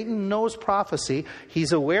this. Satan knows prophecy.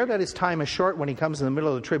 He's aware that his time is short when he comes in the middle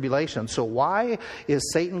of the tribulation. So why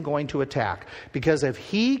is Satan going to attack? Because if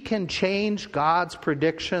he can change God's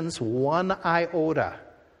predictions one iota,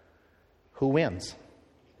 who wins?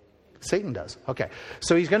 Satan does. Okay.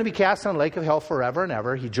 So he's going to be cast in the lake of hell forever and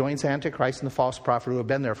ever. He joins Antichrist and the false prophet who have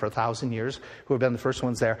been there for 1,000 years, who have been the first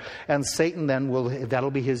ones there. And Satan then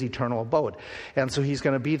that'll be his eternal abode. And so he's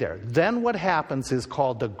going to be there. Then what happens is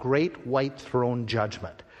called the Great White Throne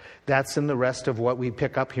Judgment. That's in the rest of what we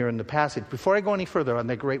pick up here in the passage. Before I go any further on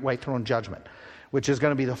the Great White Throne Judgment, which is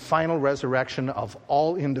going to be the final resurrection of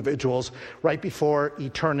all individuals right before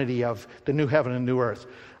eternity of the new heaven and new earth.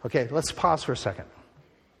 Okay, let's pause for a second.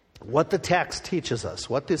 What the text teaches us,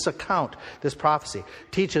 what this account, this prophecy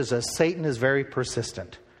teaches us, Satan is very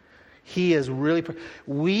persistent. He is really,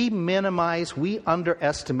 we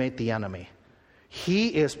underestimate the enemy. He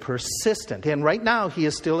is persistent. And right now, he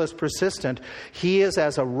is still as persistent. He is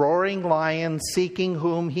as a roaring lion seeking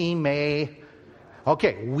whom he may.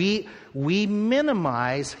 Okay, we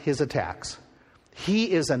minimize his attacks.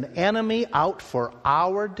 He is an enemy out for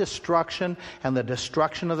our destruction and the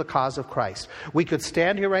destruction of the cause of Christ. We could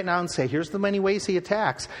stand here right now and say, here's the many ways he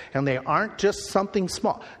attacks, and they aren't just something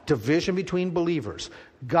small. Division between believers,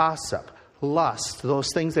 gossip, lust, those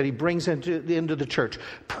things that he brings into the church,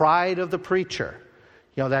 pride of the preacher,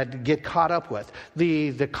 that get caught up with,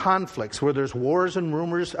 the conflicts where there's wars and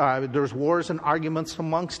rumors, there's wars and arguments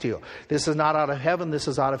amongst you. This is not out of heaven, this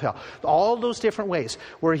is out of hell. All those different ways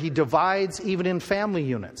where he divides even in family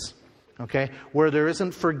units, okay, where there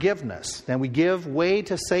isn't forgiveness. And we give way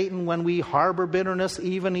to Satan when we harbor bitterness,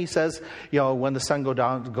 even, he says, when the sun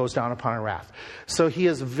goes down upon our wrath. So he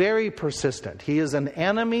is very persistent. He is an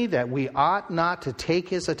enemy that we ought not to take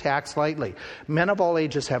his attacks lightly. Men of all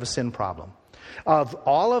ages have a sin problem. Of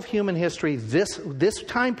all of human history, this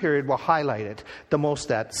time period will highlight it the most,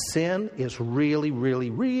 that sin is really, really,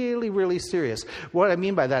 really, really serious. What I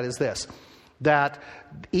mean by that is this, that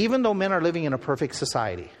even though men are living in a perfect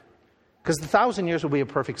society, because 1,000 years will be a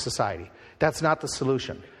perfect society, that's not the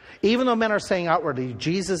solution. Even though men are saying outwardly,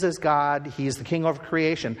 Jesus is God, He's the King of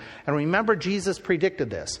creation. And remember, Jesus predicted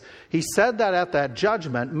this. He said that at that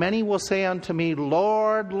judgment, many will say unto me,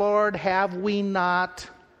 Lord, Lord, have we not...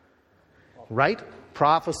 right?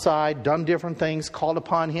 Prophesied, done different things, called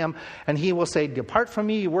upon him. And he will say, depart from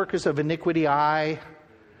me, you workers of iniquity, I...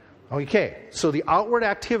 Okay, so the outward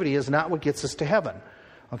activity is not what gets us to heaven.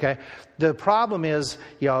 Okay? The problem is,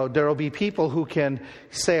 there will be people who can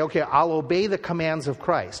say, okay, I'll obey the commands of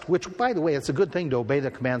Christ. Which, by the way, it's a good thing to obey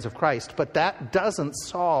the commands of Christ. But that doesn't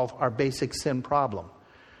solve our basic sin problem.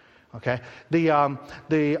 Okay?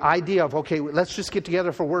 The idea of, okay, let's just get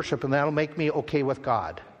together for worship and that'll make me okay with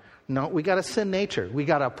God. No, we got a sin nature. We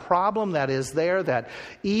got a problem that is there, that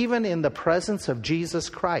even in the presence of Jesus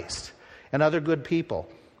Christ and other good people,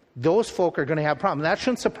 those folk are going to have problems. That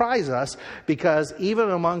shouldn't surprise us, because even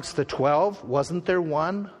amongst the 12, wasn't there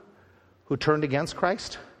one who turned against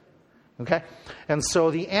Christ? Okay? And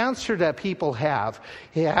so the answer that people have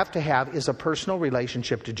to have is a personal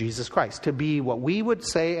relationship to Jesus Christ. To be what we would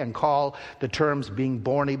say and call the terms being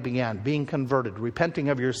born again, being converted, repenting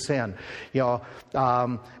of your sin,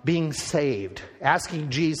 being saved,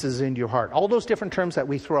 asking Jesus into your heart. All those different terms that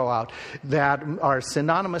we throw out that are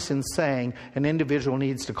synonymous in saying an individual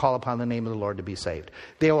needs to call upon the name of the Lord to be saved.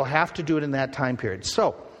 They will have to do it in that time period.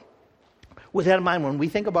 So, with that in mind, when we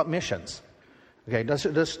think about missions... okay,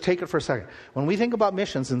 let's take it for a second. When we think about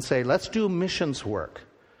missions and say, let's do missions work,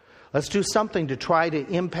 let's do something to try to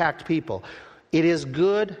impact people. It is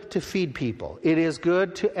good to feed people. It is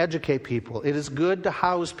good to educate people. It is good to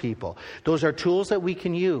house people. Those are tools that we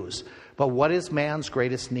can use. But what is man's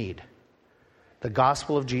greatest need? The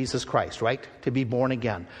gospel of Jesus Christ, right? To be born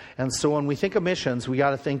again. And so when we think of missions, we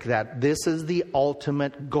got to think that this is the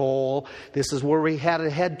ultimate goal. This is where we had to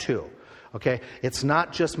head to. Okay, it's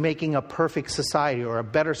not just making a perfect society or a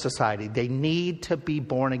better society. They need to be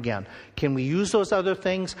born again. Can we use those other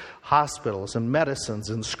things? Hospitals and medicines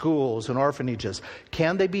and schools and orphanages.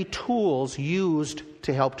 Can they be tools used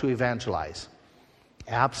to help to evangelize?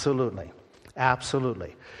 Absolutely.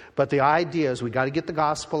 Absolutely. But the idea is we got to get the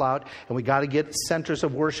gospel out, and we got to get centers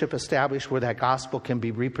of worship established where that gospel can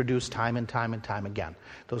be reproduced time and time and time again.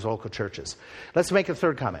 Those local churches. Let's make a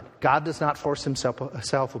third comment. God does not force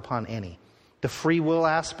himself upon any. The free will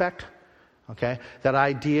aspect, okay, that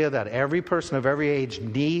idea that every person of every age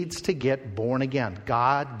needs to get born again.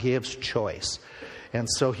 God gives choice. And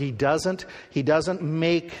so he doesn't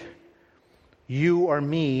make you or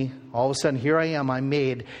me, all of a sudden, here I am, I'm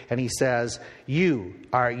made, and he says, you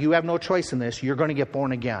have no choice in this, you're going to get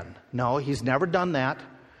born again. No, he's never done that,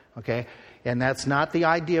 okay? And that's not the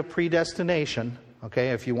idea of predestination, Okay,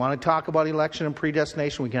 if you want to talk about election and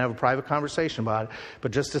predestination, we can have a private conversation about it.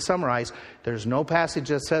 But just to summarize, there's no passage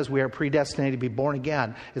that says we are predestinated to be born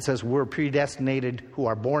again. It says we're predestinated who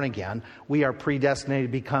are born again. We are predestinated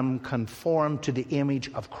to become conformed to the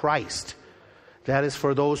image of Christ. That is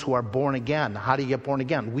for those who are born again. How do you get born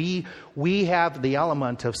again? We have the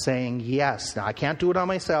element of saying yes. Now, I can't do it on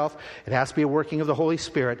myself. It has to be a working of the Holy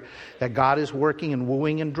Spirit, that God is working and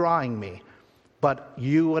wooing and drawing me. But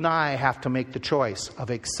you and I have to make the choice of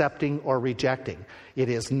accepting or rejecting. It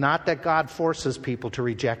is not that God forces people to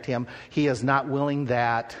reject Him. He is not willing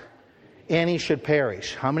that any should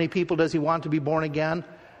perish. How many people does He want to be born again?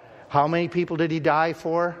 How many people did He die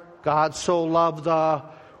for? God so loved the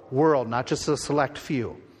world, not just a select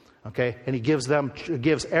few. Okay? And He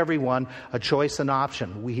gives everyone a choice and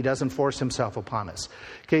option. He doesn't force Himself upon us.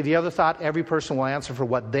 Okay, the other thought, every person will answer for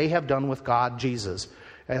what they have done with God, Jesus,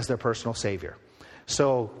 as their personal Savior.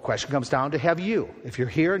 So the question comes down to, have you? If you're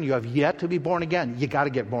here and you have yet to be born again, you got to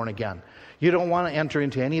get born again. You don't want to enter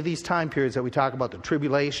into any of these time periods that we talk about, the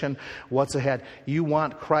tribulation, what's ahead. You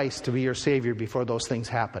want Christ to be your Savior before those things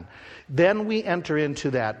happen. Then we enter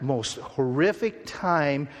into that most horrific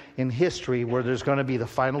time in history where there's going to be the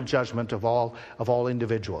final judgment of all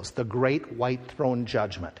individuals, the great white throne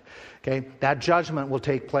judgment. Okay, that judgment will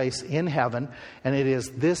take place in heaven, and it is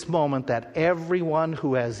this moment that everyone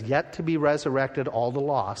who has yet to be resurrected, all the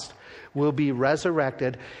lost, will be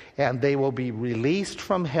resurrected, and they will be released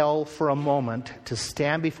from hell for a moment to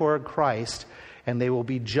stand before Christ, and they will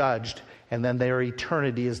be judged, and then their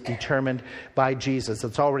eternity is determined by Jesus.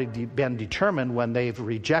 It's already been determined when they've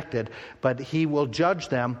rejected, but He will judge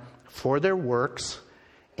them for their works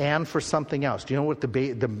and for something else. Do you know what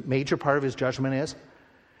the major part of His judgment is?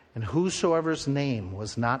 And whosoever's name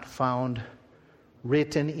was not found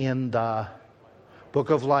written in the book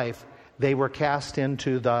of life, they were cast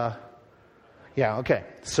into the... Yeah, okay.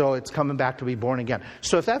 So it's coming back to be born again.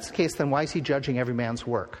 So if that's the case, then why is He judging every man's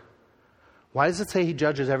work? Why does it say He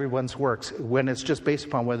judges everyone's works when it's just based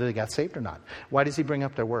upon whether they got saved or not? Why does He bring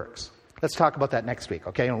up their works? Let's talk about that next week,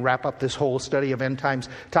 okay? And wrap up this whole study of end times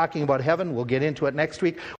talking about heaven. We'll get into it next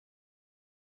week.